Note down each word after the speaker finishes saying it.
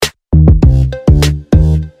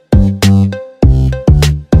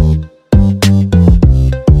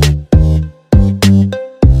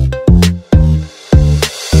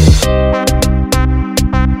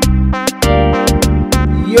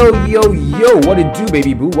Yo, what it do,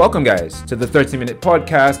 baby boo? Welcome, guys, to the 30-minute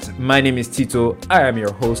podcast. My name is Tito. I am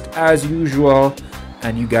your host, as usual,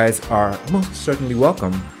 and you guys are most certainly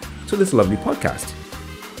welcome to this lovely podcast.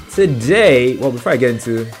 Today, before I get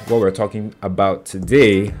into what we're talking about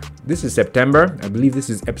today, this is September. I believe this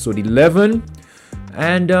is episode 11,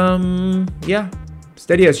 and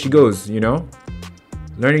steady as she goes,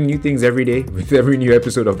 learning new things every day with every new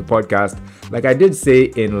episode of the podcast. Like I did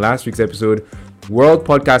say in last week's episode, World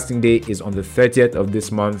Podcasting Day is on the 30th of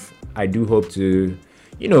this month. I do hope to,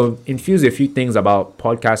 infuse a few things about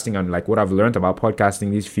podcasting and like what I've learned about podcasting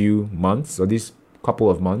these few months or these couple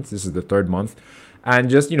of months. This is the third month. And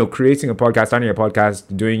just, creating a podcast, starting a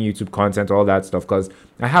podcast, doing YouTube content, all that stuff. Because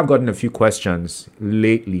I have gotten a few questions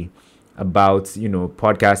lately about,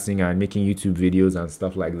 podcasting and making YouTube videos and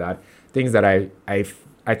stuff like that. Things that I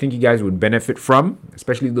think you guys would benefit from,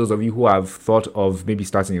 especially those of you who have thought of maybe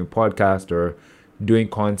starting a podcast or doing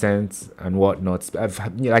content and whatnot.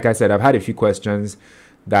 Like I said, I've had a few questions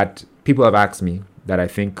that people have asked me that I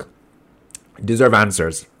think deserve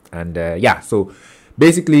answers. And so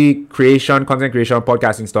basically content creation,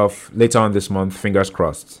 podcasting stuff later on this month, fingers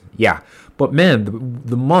crossed. Yeah, but man,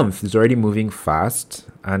 the month is already moving fast,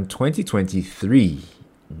 and 2023,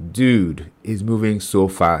 dude, is moving so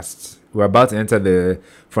fast. We're about to enter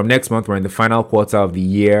from next month, we're in the final quarter of the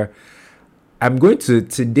year. I'm going to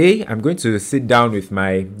sit down with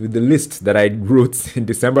the list that I wrote in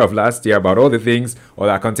December of last year about all the things,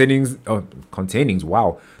 that contains all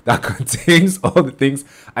the things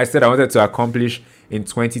I said I wanted to accomplish in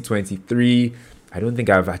 2023. I don't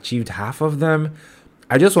think I've achieved half of them.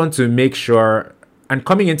 I just want to make sure, and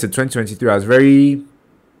coming into 2023, I was very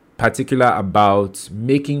particular about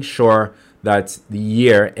making sure that this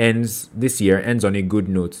year ends on a good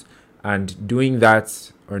note. And doing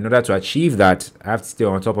that, or in order to achieve that, I have to stay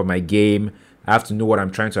on top of my game. I have to know what I'm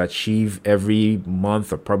trying to achieve every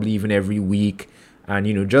month or probably even every week.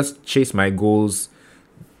 And, just chase my goals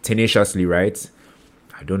tenaciously, right?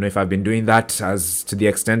 I don't know if I've been doing that as to the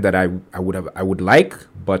extent that I would like,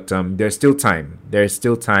 but there's still time. There's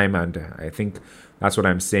still time, and I think that's what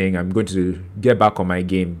I'm saying. I'm going to get back on my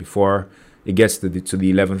game before it gets to the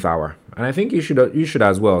 11th hour. And I think you should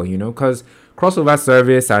as well, because crossover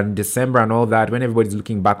service and December and all that, when everybody's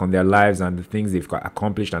looking back on their lives and the things they've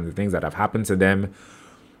accomplished and the things that have happened to them,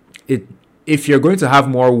 if you're going to have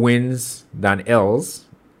more wins than L's,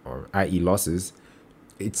 or i.e. losses,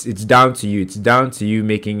 it's down to you. It's down to you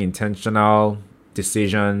making intentional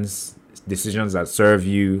decisions that serve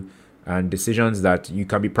you, and decisions that you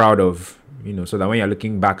can be proud of, so that when you're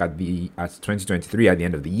looking back at 2023 at the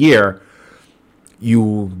end of the year,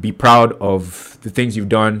 you be proud of the things you've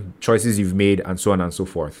done, choices you've made, and so on and so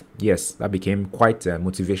forth. Yes, that became quite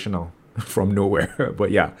motivational from nowhere.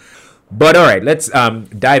 But yeah. But all right, let's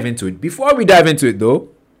dive into it. Before we dive into it, though,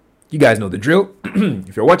 you guys know the drill.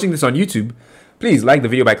 If you're watching this on YouTube, please like the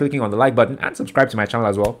video by clicking on the like button and subscribe to my channel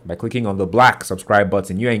as well by clicking on the black subscribe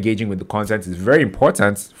button. You engaging with the content is very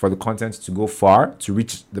important for the content to go far, to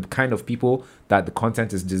reach the kind of people that the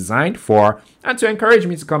content is designed for, and to encourage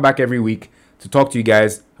me to come back every week to talk to you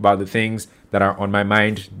guys about the things that are on my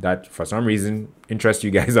mind that for some reason interest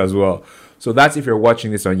you guys as well. So that's if you're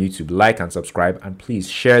watching this on YouTube. Like and subscribe, and please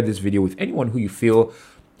share this video with anyone who you feel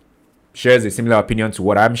shares a similar opinion to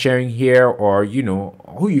what I'm sharing here, or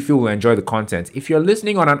who you feel will enjoy the content. If you're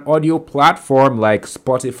listening on an audio platform like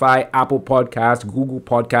Spotify, Apple Podcasts, Google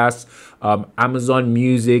Podcasts, Amazon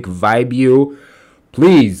Music, Vibeo,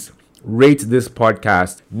 please rate this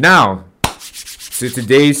podcast. Now to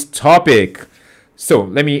today's topic. So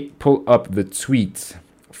let me pull up the tweet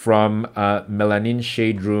from Melanin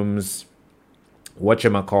Shade Room's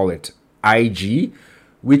IG,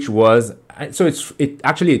 which was, so it's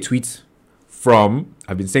actually a tweet from,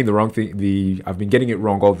 I've been saying the wrong thing, I've been getting it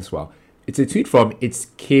wrong all this while. It's a tweet from,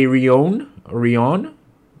 it's Kay Réion,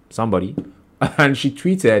 somebody, and she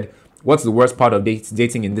tweeted, "What's the worst part of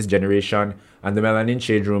dating in this generation?" And the Melanin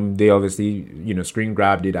Shade Room, they obviously, screen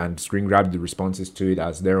grabbed it and screen grabbed the responses to it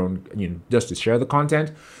as their own, just to share the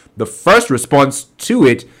content. The first response to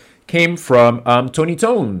it came from Tony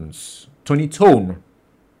Tone,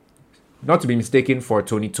 not to be mistaken for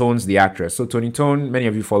Tony Tones, the actress. So Tony Tone, many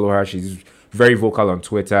of you follow her. She's very vocal on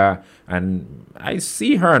Twitter, and I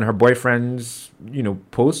see her and her boyfriend's,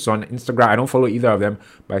 posts on Instagram. I don't follow either of them,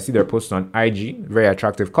 but I see their posts on IG. Very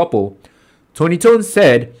attractive couple. Tony Tone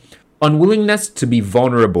said, "Unwillingness to be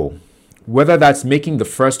vulnerable, whether that's making the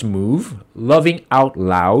first move, loving out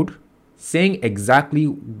loud, saying exactly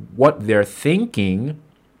what they're thinking,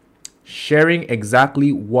 sharing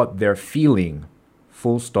exactly what they're feeling,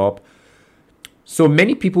 full stop. So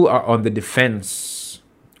many people are on the defense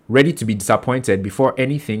ready to be disappointed before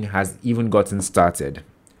anything has even gotten started.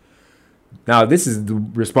 Now, this is the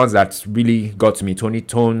response that really got to me. Tony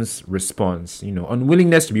Tone's response,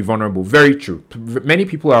 unwillingness to be vulnerable. Very true. Many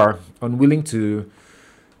people are unwilling to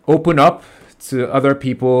open up to other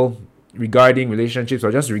people regarding relationships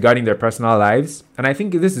or just regarding their personal lives. And I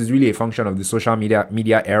think this is really a function of the social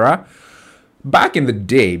media era. Back in the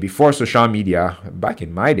day, before social media, back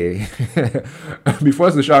in my day,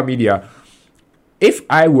 before social media, if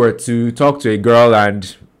I were to talk to a girl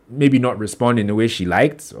and maybe not respond in the way she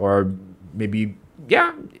liked, or maybe,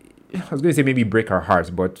 I was going to say maybe break her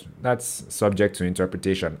heart, but that's subject to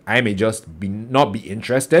interpretation. I may just not be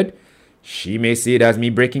interested. She may see it as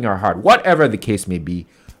me breaking her heart. Whatever the case may be,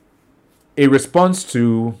 a response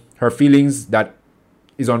to her feelings that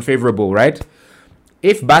is unfavorable, right?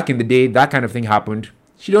 If back in the day that kind of thing happened,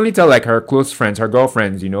 she'd only tell like her close friends, her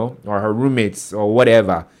girlfriends, or her roommates or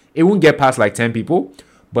whatever. It won't get past like 10 people.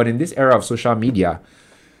 But in this era of social media,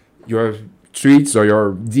 your tweets or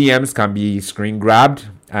your DMs can be screen grabbed,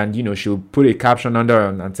 and she'll put a caption under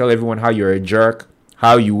and tell everyone how you're a jerk,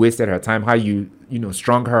 how you wasted her time, how you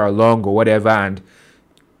strung her along or whatever, and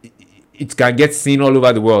it can get seen all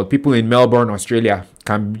over the world. People in Melbourne, Australia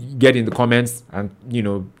can get in the comments and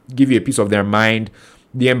give you a piece of their mind.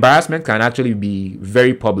 The embarrassment can actually be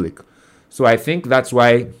very public. So I think that's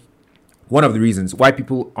why one of the reasons why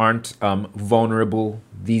people aren't vulnerable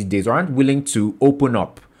these days, or aren't willing to open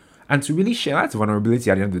up and to really share. That's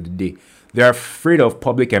vulnerability at the end of the day. They're afraid of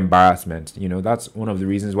public embarrassment. That's one of the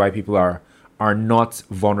reasons why people are not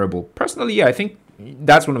vulnerable. Personally, I think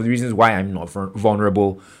that's one of the reasons why I'm not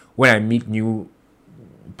vulnerable when I meet new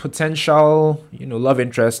potential, love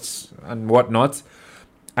interests and whatnot.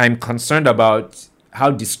 I'm concerned about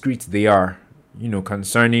how discreet they are,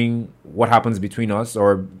 concerning what happens between us,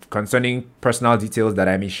 or concerning personal details that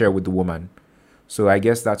I may share with the woman. So I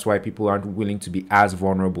guess that's why people aren't willing to be as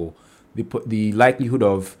vulnerable. The likelihood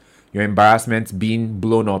of your embarrassment being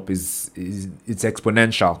blown up is it's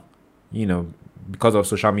exponential, because of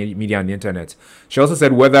social media and the internet. She also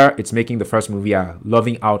said whether it's making the first movie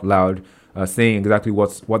loving out loud, saying exactly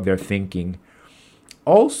what they're thinking.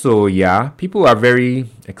 Also, people are very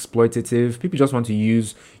exploitative. People just want to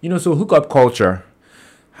use, so hookup culture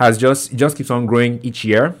just keeps on growing each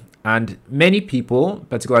year. And many people,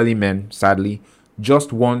 particularly men, sadly,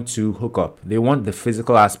 just want to hook up. They want the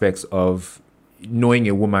physical aspects of knowing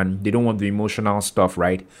a woman. They don't want the emotional stuff,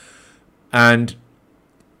 right? And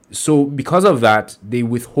so because of that, they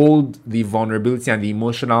withhold the vulnerability and the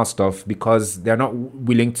emotional stuff because they're not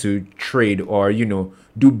willing to trade or,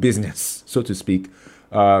 do business, so to speak,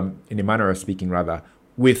 in a manner of speaking, rather,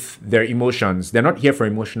 with their emotions. They're not here for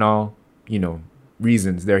emotional,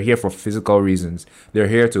 reasons. They're here for physical reasons. They're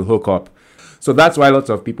here to hook up. So that's why lots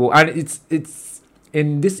of people, and it's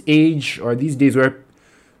in this age or these days where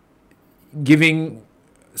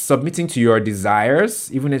submitting to your desires,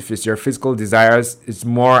 even if it's your physical desires, is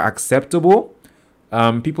more acceptable.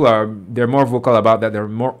 They're more vocal about that. They're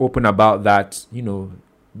more open about that,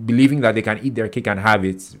 believing that they can eat their cake and have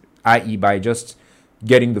it, i.e. by just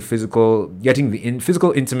getting the physical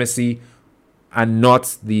intimacy and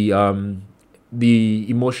not the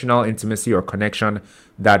emotional intimacy or connection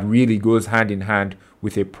that really goes hand in hand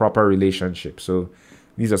with a proper relationship. So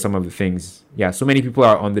these are some of the things. So many people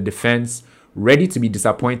are on the defense, ready to be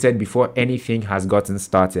disappointed before anything has gotten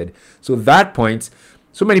started. So that point,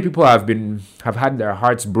 so many people have had their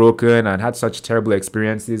hearts broken and had such terrible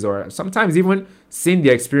experiences, or sometimes even seen the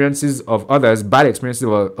experiences of others, bad experiences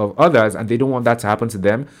of others, and they don't want that to happen to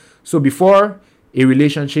them. So before a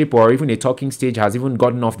relationship or even a talking stage has even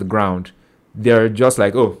gotten off the ground, they're just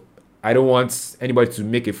like, oh, I don't want anybody to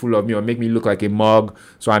make a fool of me or make me look like a mug.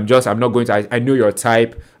 So I'm not going to, I know your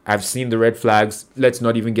type. I've seen the red flags. Let's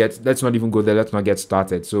not even go there. Let's not get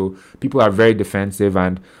started. So people are very defensive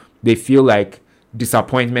and they feel like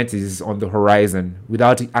disappointment is on the horizon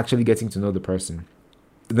without actually getting to know the person.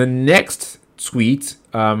 The next tweet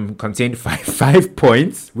contained five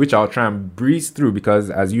points, which I'll try and breeze through because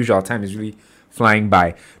as usual, time is really flying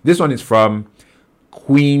by. This one is from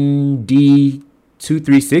Queen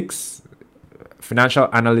D236, financial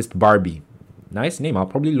analyst Barbie. Nice name. I'll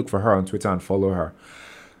probably look for her on Twitter and follow her.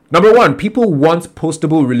 Number 1, people want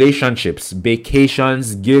postable relationships,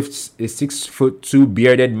 vacations, gifts, a 6'2"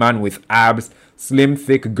 bearded man with abs, slim,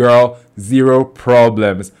 thick girl, 0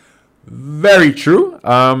 problems. Very true.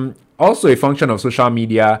 Also a function of social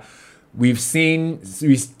media. We tend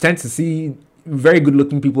to see very good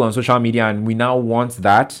looking people on social media and we now want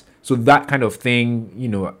that. So that kind of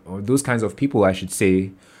thing, or those kinds of people, I should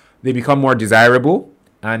say, they become more desirable.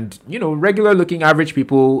 And, regular looking average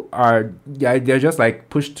people they're just like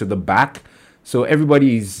pushed to the back. So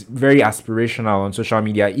everybody is very aspirational on social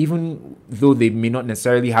media, even though they may not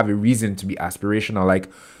necessarily have a reason to be aspirational.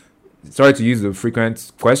 Like, sorry to use the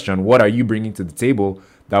frequent question, what are you bringing to the table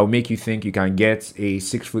that will make you think you can get a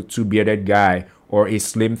 6'2" bearded guy or a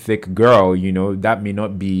slim, thick girl? That may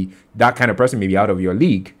not be, that kind of person may be out of your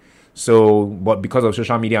league. So, but because of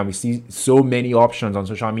social media, and we see so many options on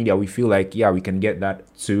social media, we feel like, yeah, we can get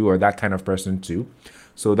that too, or that kind of person too.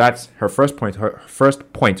 So that's her first point.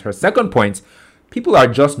 Her second point, people are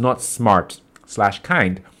just not smart /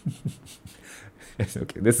 kind.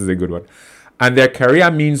 Okay, this is a good one. And their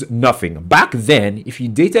career means nothing. Back then, if you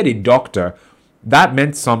dated a doctor, that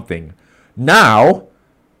meant something. Now,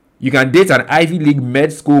 you can date an Ivy League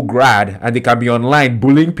med school grad and they can be online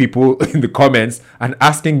bullying people in the comments and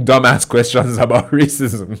asking dumbass questions about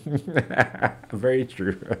racism. Very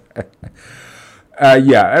true.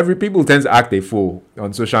 Every people tend to act a fool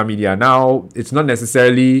on social media. Now, it's not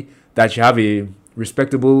necessarily that you have a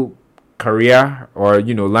respectable career or,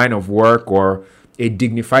 line of work or a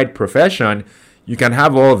dignified profession. You can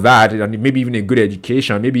have all that and maybe even a good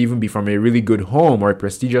education, maybe even be from a really good home or a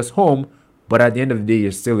prestigious home. But at the end of the day,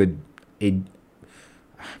 you're still I'm trying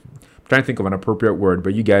to think of an appropriate word,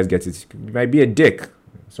 but you guys get it. You might be a dick.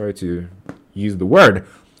 Sorry to use the word.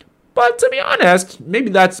 But to be honest, maybe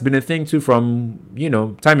that's been a thing too from,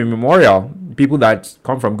 time immemorial. People that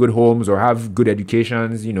come from good homes or have good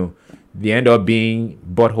educations, they end up being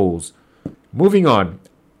buttholes. Moving on.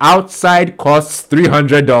 Outside costs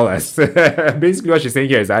 $300. Basically what she's saying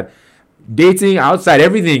here is that dating outside,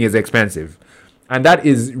 everything is expensive. And that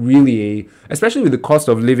is really especially with the cost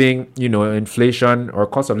of living, inflation or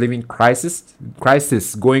cost of living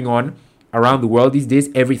crisis going on around the world these days,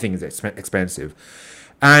 everything is expensive.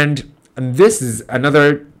 And this is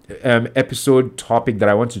another episode topic that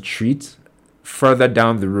I want to treat further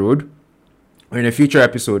down the road or in a future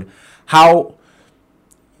episode. How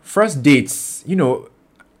first dates,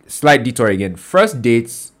 slight detour again. First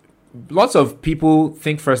dates, lots of people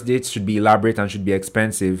think first dates should be elaborate and should be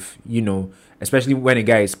expensive, especially when a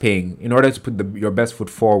guy is paying in order to put your best foot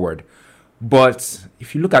forward. But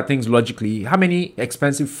if you look at things logically, how many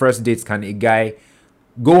expensive first dates can a guy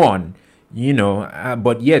go on?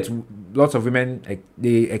 But yet lots of women,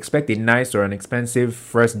 they expect a nice or an expensive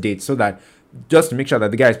first date so that just to make sure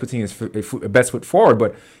that the guy is putting his best foot forward.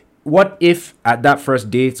 But what if at that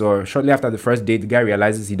first date or shortly after the first date, the guy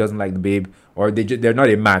realizes he doesn't like the babe or they're not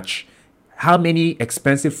a match? How many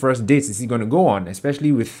expensive first dates is he going to go on,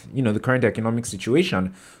 especially with, the current economic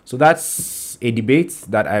situation? So that's a debate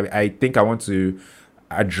that I think I want to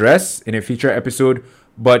address in a future episode.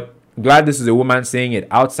 But glad this is a woman saying it.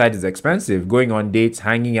 Outside is expensive. Going on dates,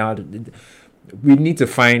 hanging out. We need to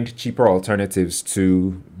find cheaper alternatives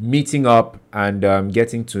to meeting up and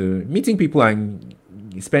meeting people and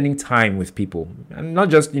spending time with people, and not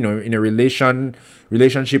just in a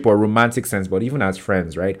relationship or romantic sense, but even as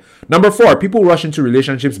friends, right? Number 4, people rush into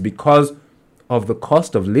relationships because of the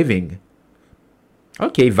cost of living.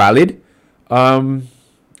 Okay, valid. Do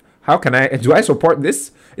I support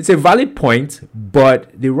this? It's a valid point,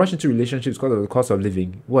 but they rush into relationships because of the cost of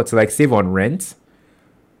living. What, to save on rent?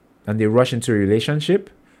 And they rush into a relationship?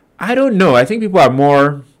 I don't know. I think people are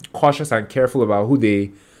more cautious and careful about who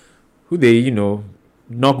they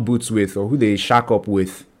knock boots with or who they shack up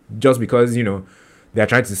with, just because they're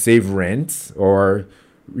trying to save rent or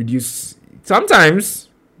reduce. Sometimes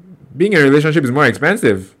being in a relationship is more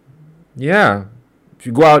expensive. Yeah, if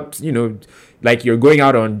you go out, you're going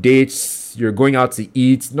out on dates, you're going out to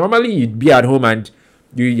eat. Normally you'd be at home and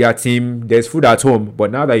your team, there's food at home,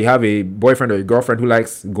 but now that you have a boyfriend or a girlfriend who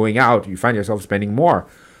likes going out, you find yourself spending more.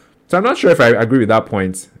 So I'm not sure if I agree with that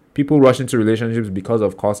point. People rush into relationships because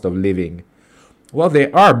of cost of living. Well,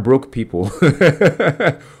 there are broke people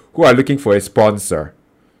who are looking for a sponsor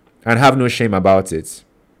and have no shame about it.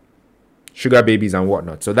 Sugar babies and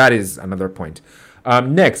whatnot. So that is another point.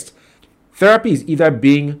 Next, therapy is either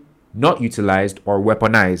being not utilized or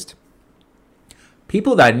weaponized.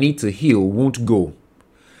 People that need to heal won't go.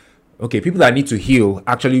 Okay, people that need to heal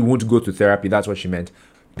actually won't go to therapy. That's what she meant.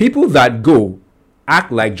 People that go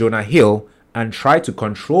act like Jonah Hill and try to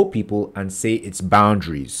control people and say it's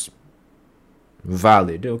boundaries.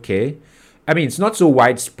 Valid, okay. I mean, it's not so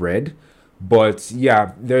widespread, but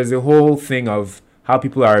yeah, there's a whole thing of how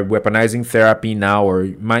people are weaponizing therapy now or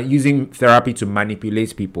using therapy to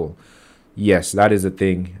manipulate people. Yes, that is a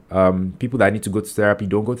thing. People that need to go to therapy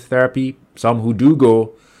don't go to therapy. Some who do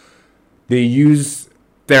go, they use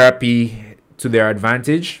therapy to their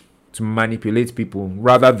advantage to manipulate people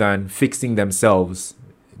rather than fixing themselves.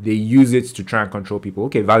 they use it to try and control people.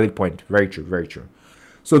 Okay, valid point. Very true, very true.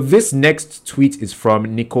 So this next tweet is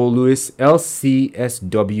from Nicole Lewis,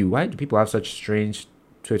 LCSW. Why do people have such strange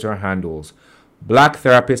Twitter handles? Black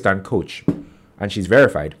therapist and coach. And she's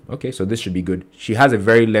verified. Okay, so this should be good. She has a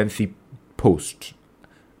very lengthy post,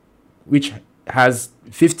 which has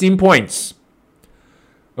 15 points.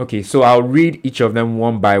 Okay, so I'll read each of them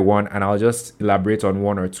one by one, and I'll just elaborate on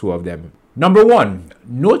one or two of them. Number 1,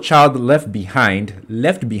 no child left behind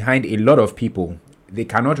a lot of people. They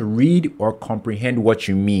cannot read or comprehend what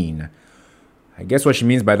you mean. I guess what she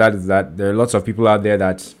means by that is that there are lots of people out there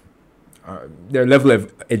that their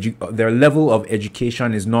level of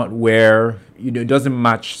education is not where, it doesn't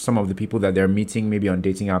match some of the people that they're meeting maybe on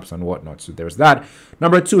dating apps and whatnot. So there's that.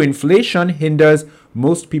 Number 2, inflation hinders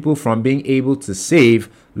most people from being able to save,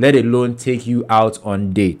 let alone take you out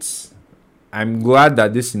on dates. I'm glad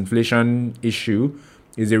that this inflation issue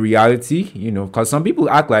is a reality, because some people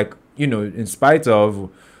act like, in spite of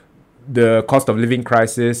the cost of living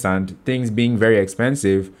crisis and things being very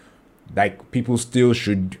expensive, like people still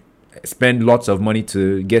should spend lots of money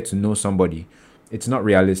to get to know somebody. It's not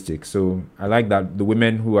realistic. So I like that the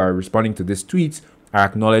women who are responding to this tweet are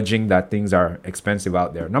acknowledging that things are expensive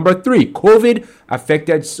out there. Number 3, COVID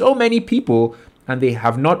affected so many people and they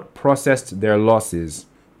have not processed their losses.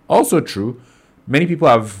 Also true. Many people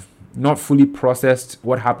have not fully processed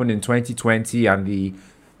what happened in 2020 and the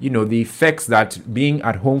effects that being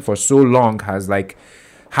at home for so long has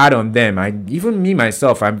had on them. Even me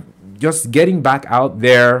myself, I'm just getting back out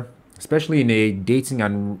there, especially in a dating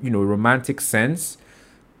and romantic sense.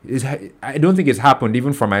 I don't think it's happened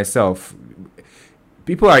even for myself.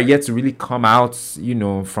 People are yet to really come out,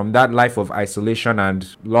 from that life of isolation and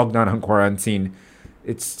lockdown and quarantine.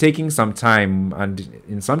 It's taking some time, and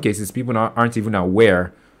in some cases, people aren't even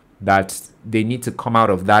aware that they need to come out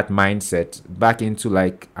of that mindset back into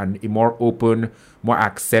a more open, more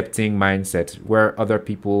accepting mindset where other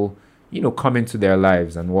people, come into their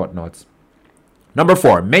lives and whatnot. Number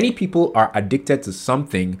 4, many people are addicted to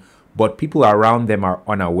something, but people around them are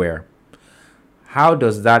unaware. How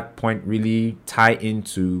does that point really tie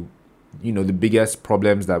into, the biggest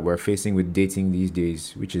problems that we're facing with dating these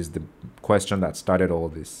days, which is the question that started all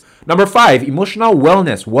this? Number 5, emotional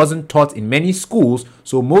wellness wasn't taught in many schools,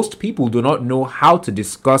 so most people do not know how to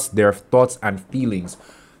discuss their thoughts and feelings.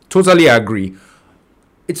 Totally agree.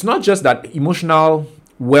 It's not just that emotional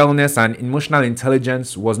wellness and emotional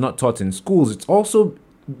intelligence was not taught in schools. It's also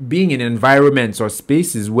being in environments or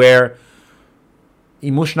spaces where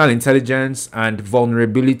emotional intelligence and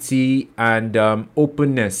vulnerability and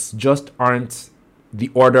openness just aren't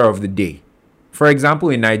the order of the day. For example,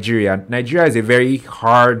 in Nigeria is a very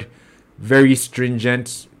hard, very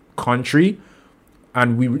stringent country,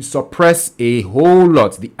 and we suppress a whole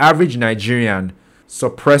lot. The average Nigerian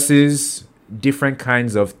suppresses different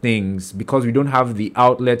kinds of things because we don't have the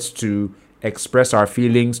outlets to express our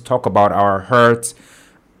feelings, talk about our hurt,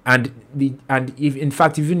 and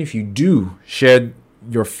even if you do share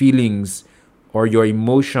your feelings or your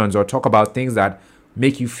emotions or talk about things that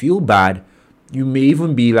make you feel bad, you may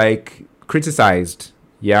even be criticized.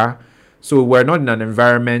 Yeah. So we're not in an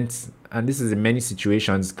environment, and this is in many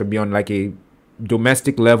situations, could be on a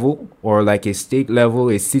domestic level or a state level,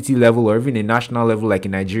 a city level, or even a national level, like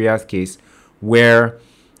in Nigeria's case, where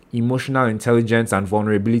emotional intelligence and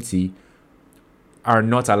vulnerability are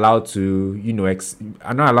not allowed to,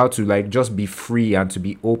 just be free and to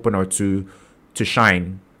be open or to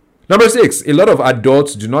shine. Number 6, a lot of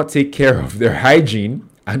adults do not take care of their hygiene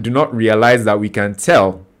and do not realize that we can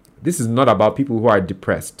tell. This is not about people who are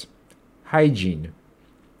depressed. Hygiene.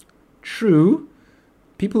 True.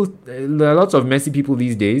 There are lots of messy people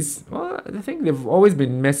these days. Well, I think they've always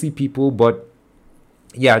been messy people, but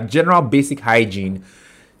yeah, general basic hygiene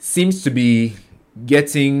seems to be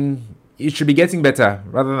it should be getting better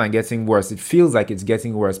rather than getting worse. It feels like it's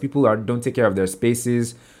getting worse. People don't take care of their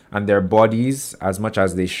spaces and their bodies as much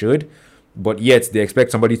as they should, but yet they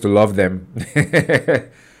expect somebody to love them.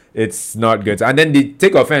 It's not good. And then they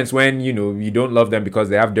take offense when, you don't love them because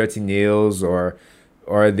they have dirty nails or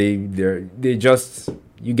they just,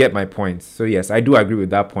 you get my point. So yes, I do agree with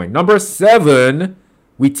that point. Number 7,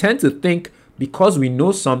 we tend to think because we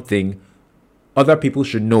know something, other people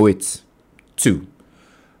should know it too.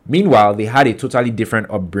 Meanwhile, they had a totally different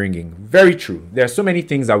upbringing. Very true. There are so many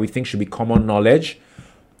things that we think should be common knowledge,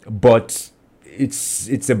 but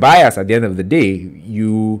it's a bias at the end of the day.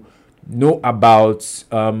 You know about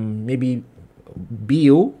maybe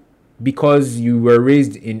bio because you were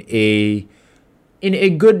raised in a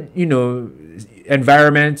good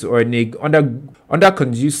environment or under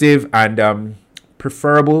conducive and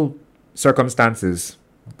preferable circumstances.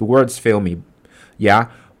 The words fail me. Yeah.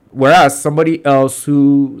 Whereas somebody else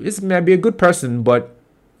who is maybe a good person, but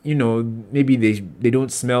maybe they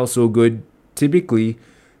don't smell so good. Typically,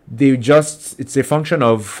 it's a function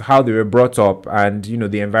of how they were brought up and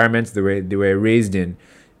the environments they were raised in.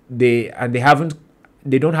 They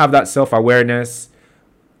don't have that self-awareness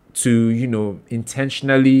to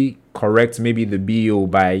intentionally correct maybe the BO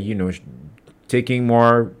by taking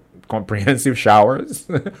more comprehensive showers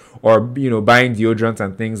or buying deodorants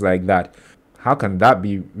and things like that. How can that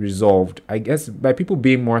be resolved? I guess by people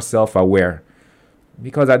being more self-aware.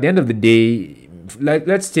 Because at the end of the day,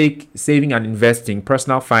 let's take saving and investing,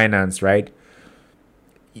 personal finance, right?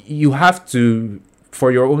 You have to,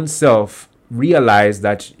 for your own self, realize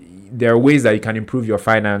that there are ways that you can improve your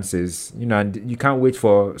finances, and you can't wait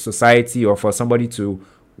for society or for somebody to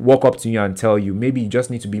walk up to you and tell you. Maybe you just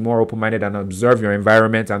need to be more open-minded and observe your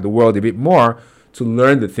environment and the world a bit more to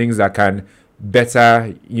learn the things that can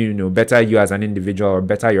better you as an individual or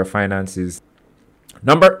better your finances.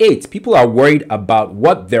 Number 8, people are worried about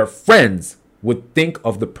what their friends would think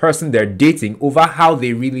of the person they're dating over how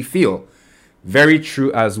they really feel. Very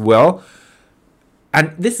true as well.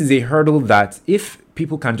 And this is a hurdle that if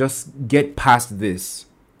people can just get past this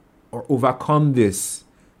or overcome this,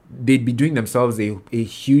 they'd be doing themselves a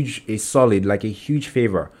huge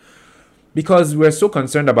favor. Because we're so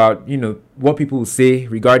concerned about, what people will say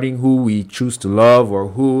regarding who we choose to love or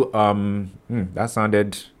who, that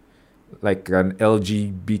sounded like an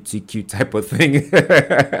LGBTQ type of thing.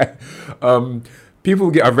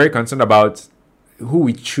 People are very concerned about who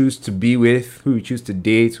we choose to be with, who we choose to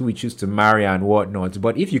date, who we choose to marry and whatnot.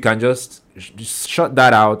 But if you can just shut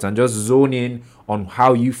that out and just zone in on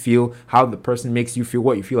how you feel, how the person makes you feel,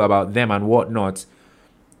 what you feel about them and whatnot,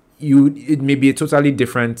 it may be a totally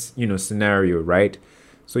different, scenario, right?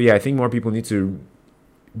 So yeah, I think more people need to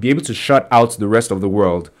be able to shut out the rest of the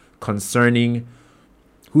world concerning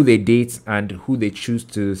who they date and who they choose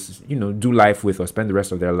to, do life with or spend the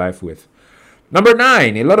rest of their life with. Number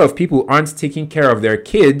 9, a lot of people aren't taking care of their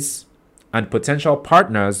kids and potential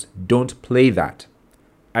partners don't play that.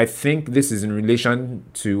 I think this is in relation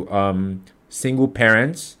to single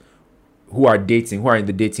parents who are in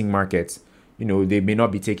the dating market. They may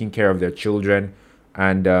not be taking care of their children,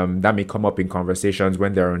 and that may come up in conversations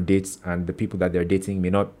when they're on dates, and the people that they're dating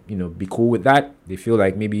may not, be cool with that. They feel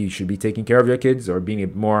like maybe you should be taking care of your kids or being a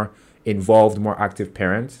more involved, more active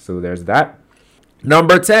parent. So there's that.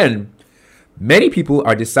 Number 10, many people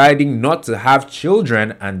are deciding not to have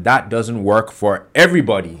children, and that doesn't work for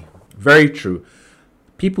everybody. Very true.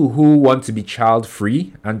 People who want to be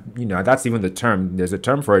child-free, and that's even the term. There's a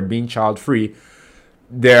term for it, being child-free.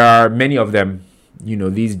 There are many of them,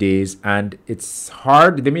 these days, and it's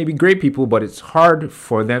hard. They may be great people, but it's hard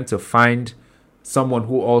for them to find someone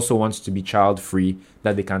who also wants to be child-free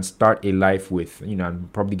that they can start a life with,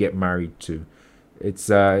 and probably get married to. It's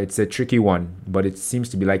a tricky one, but it seems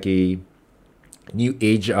to be like a new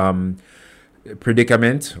age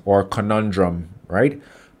predicament or conundrum, right?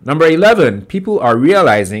 Number 11, people are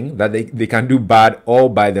realizing that they can do bad all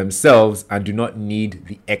by themselves and do not need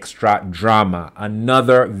the extra drama.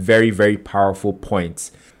 Another very, very powerful point.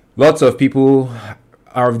 Lots of people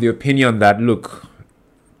are of the opinion that, look,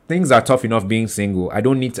 things are tough enough being single. I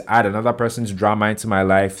don't need to add another person's drama into my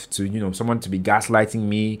life to, someone to be gaslighting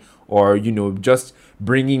me or, just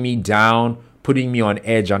bringing me down, putting me on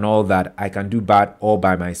edge and all that. I can do bad all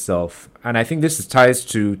by myself. And I think this ties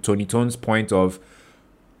to Tony Tone's point of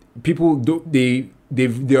people they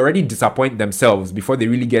already disappoint themselves before they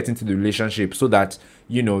really get into the relationship, so that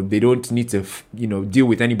they don't need to deal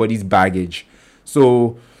with anybody's baggage.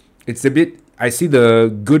 So it's a bit, I see the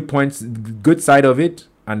good side of it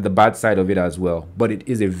and the bad side of it as well, but it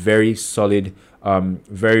is a very solid,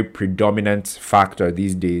 very predominant factor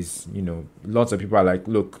these days. Lots of people are like,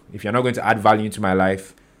 look, if you're not going to add value into my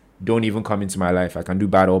life, don't even come into my life. I can do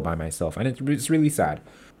bad all by myself. And it's really sad.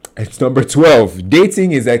 It's number 12.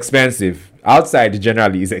 Dating is expensive. Outside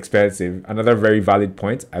generally is expensive. Another very valid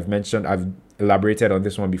point. I've elaborated on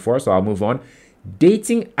this one before, so I'll move on.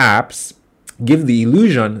 Dating apps give the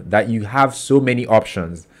illusion that you have so many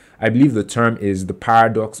options. I believe the term is the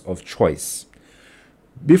paradox of choice.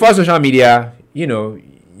 Before social media,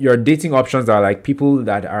 your dating options are like people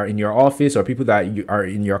that are in your office or people that you are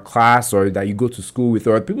in your class or that you go to school with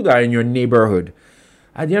or people that are in your neighborhood.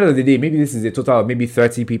 At the end of the day, maybe this is a total of maybe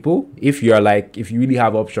 30 people. If you really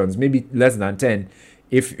have options, maybe less than 10.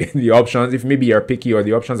 If maybe you're picky or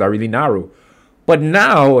the options are really narrow. But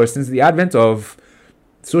now, or since the advent of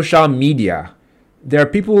social media, there are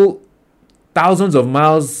people thousands of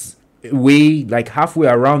miles way, like halfway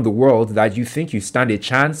around the world, that you think you stand a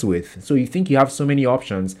chance with. So you think you have so many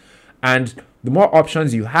options. And the more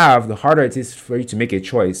options you have, the harder it is for you to make a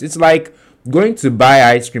choice. It's like going to buy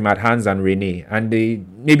ice cream at Hans and Rene, and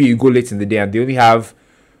maybe you go late in the day and they only have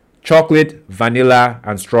chocolate, vanilla,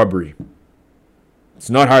 and strawberry. It's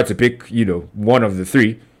not hard to pick, one of the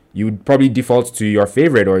three. You would probably default to your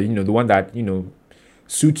favorite, or, the one that,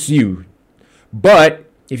 suits you. But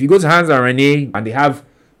if you go to Hans and Rene and they have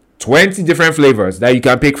 20 different flavors that you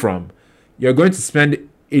can pick from, you're going to spend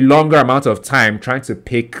a longer amount of time trying to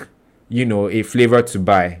pick, a flavor to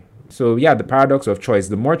buy. So yeah, the paradox of choice.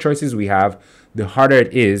 The more choices we have, the harder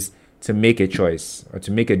it is to make a choice or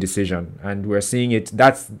to make a decision. And we're seeing it.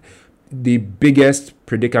 That's the biggest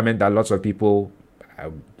predicament that lots of people,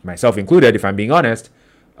 myself included, if I'm being honest,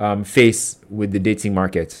 face with the dating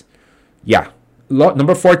market. Yeah.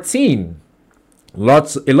 Number 14. A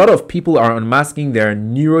lot of people are unmasking their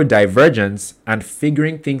neurodivergence and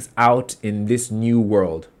figuring things out in this new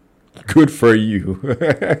world. Good for you.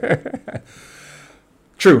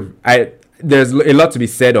 True. There's a lot to be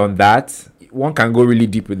said on that. One can go really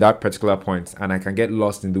deep with that particular point, and I can get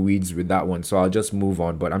lost in the weeds with that one, so I'll just move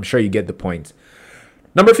on, but I'm sure you get the point.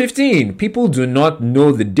 Number 15, people do not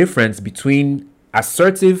know the difference between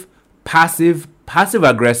assertive,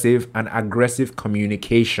 passive-aggressive, and aggressive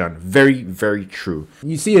communication. Very, very true.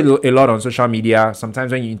 You see a lot on social media.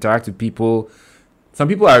 Sometimes when you interact with people, some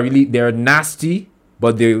people they're nasty,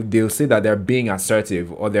 but they'll say that they're being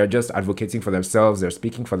assertive, or they're just advocating for themselves, they're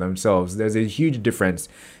speaking for themselves. There's a huge difference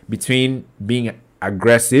between being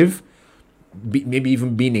aggressive, maybe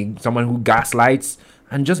even being someone who gaslights,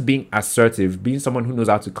 and just being assertive, being someone who knows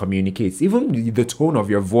how to communicate. Even the tone of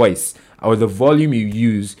your voice or the volume you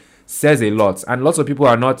use says a lot. And lots of people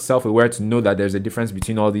are not self-aware to know that there's a difference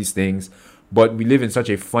between all these things. But we live in such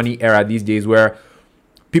a funny era these days where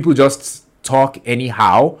people just talk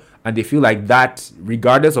anyhow, and they feel like that,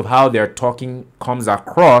 regardless of how their talking comes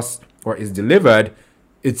across or is delivered,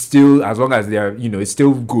 it's still, as long as they're, it's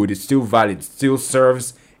still good, it's still valid, it still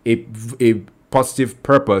serves a positive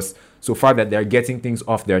purpose, so far that they're getting things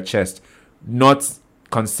off their chest, not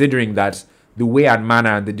considering that the way and manner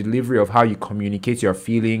and the delivery of how you communicate your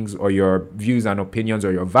feelings or your views and opinions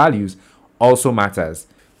or your values also matters.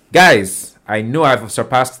 Guys, I know I've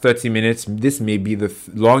surpassed 30 minutes. This may be the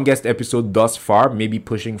longest episode thus far, maybe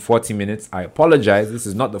pushing 40 minutes. I apologize. This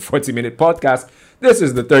is not the 40-minute podcast. This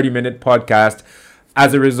is the 30-minute podcast.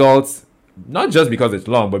 As a result, not just because it's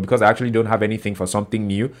long, but because I actually don't have anything for something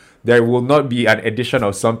new, there will not be an edition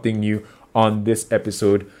of something new on this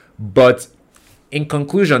episode. But in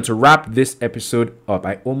conclusion, to wrap this episode up,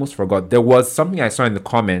 I almost forgot. There was something I saw in the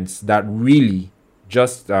comments that really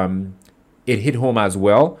just it hit home as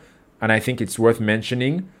well, and I think it's worth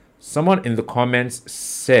mentioning. Someone in the comments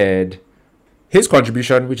said his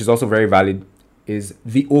contribution, which is also very valid, is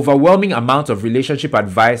the overwhelming amount of relationship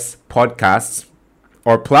advice podcasts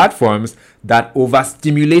or platforms that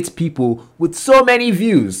overstimulate people with so many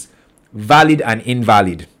views, valid and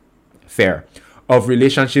invalid, fair, of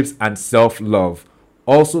relationships and self-love.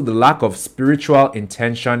 Also, the lack of spiritual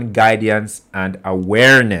intention, guidance, and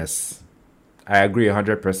awareness. I agree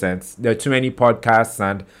 100%. There are too many podcasts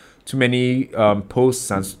and too many posts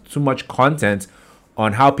and too much content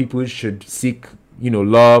on how people should seek,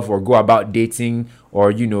 love or go about dating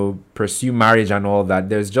or, pursue marriage and all that.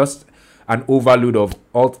 There's just an overload of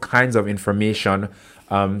all kinds of information.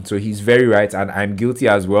 So he's very right, and I'm guilty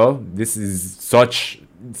as well. This is such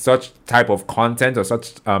type of content or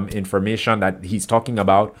such information that he's talking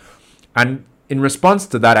about. And in response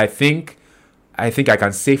to that, I think I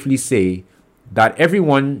can safely say that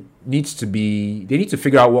everyone needs to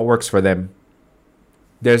figure out what works for them.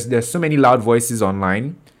 There's so many loud voices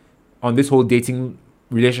online on this whole dating,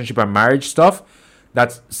 relationship, and marriage stuff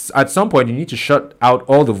that at some point you need to shut out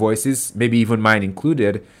all the voices, maybe even mine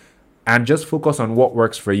included, and just focus on what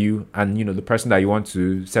works for you and the person that you want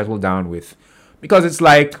to settle down with. Because it's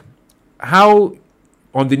like how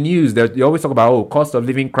on the news they always talk about cost of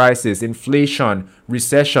living crisis, inflation,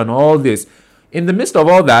 recession, all this. In the midst of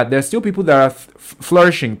all that, there's still people that are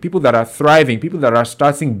flourishing, people that are thriving, people that are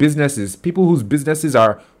starting businesses, people whose businesses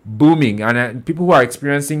are booming, and people who are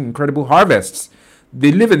experiencing incredible harvests.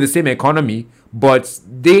 They live in the same economy, but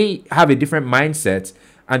they have a different mindset,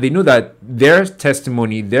 and they know that their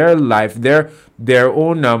testimony, their life, their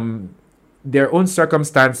own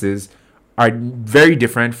circumstances are very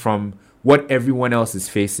different from what everyone else is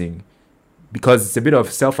facing, because it's a bit of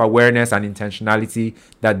self-awareness and intentionality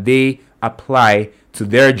that they apply to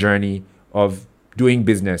their journey of doing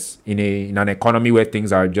business in an economy where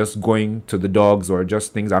things are just going to the dogs, or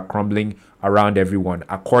just things are crumbling around everyone,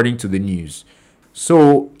 according to the news.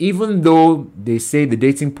 So even though they say the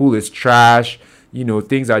dating pool is trash,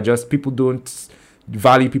 things are just, people don't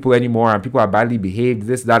value people anymore and people are badly behaved,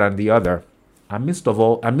 this, that, and the other. Amidst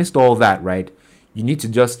all that, right? You need to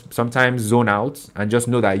just sometimes zone out and just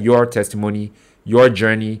know that your testimony, your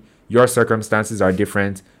journey, your circumstances are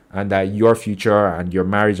different, and that your future and your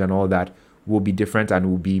marriage and all that will be different and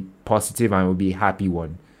will be positive and will be a happy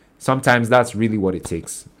one. Sometimes that's really what it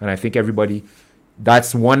takes. And I think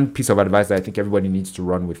that's one piece of advice that I think everybody needs to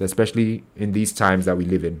run with, especially in these times that we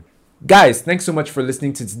live in. Guys, thanks so much for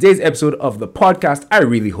listening to today's episode of the podcast. I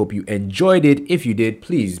really hope you enjoyed it. If you did,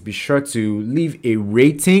 please be sure to leave a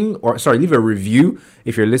review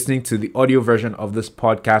if you're listening to the audio version of this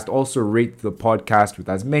podcast. Also rate the podcast with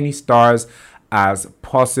as many stars as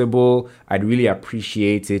possible. I'd really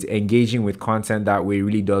appreciate it. Engaging with content that way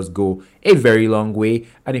really does go a very long way.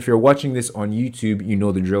 And if you're watching this on YouTube, you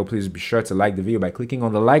know the drill. Please be sure to like the video by clicking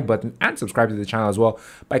on the like button, and subscribe to the channel as well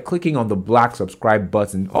by clicking on the black subscribe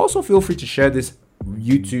button. Also, feel free to share this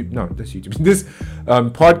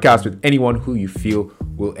podcast with anyone who you feel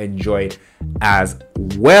will enjoy it as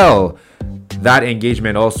well. That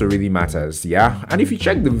engagement also really matters, yeah? And if you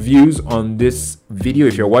check the views on this video,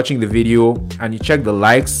 if you're watching the video and you check the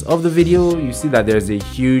likes of the video, you see that there's a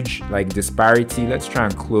huge disparity. Let's try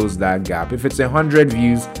and close that gap. If it's 100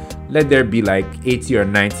 views, let there be 80 or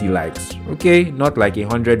 90 likes, okay? Not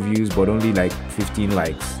 100 views, but only 15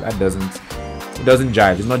 likes. It doesn't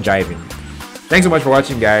jive. It's not jiving. Thanks so much for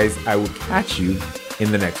watching, guys. I will catch you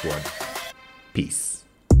in the next one. Peace.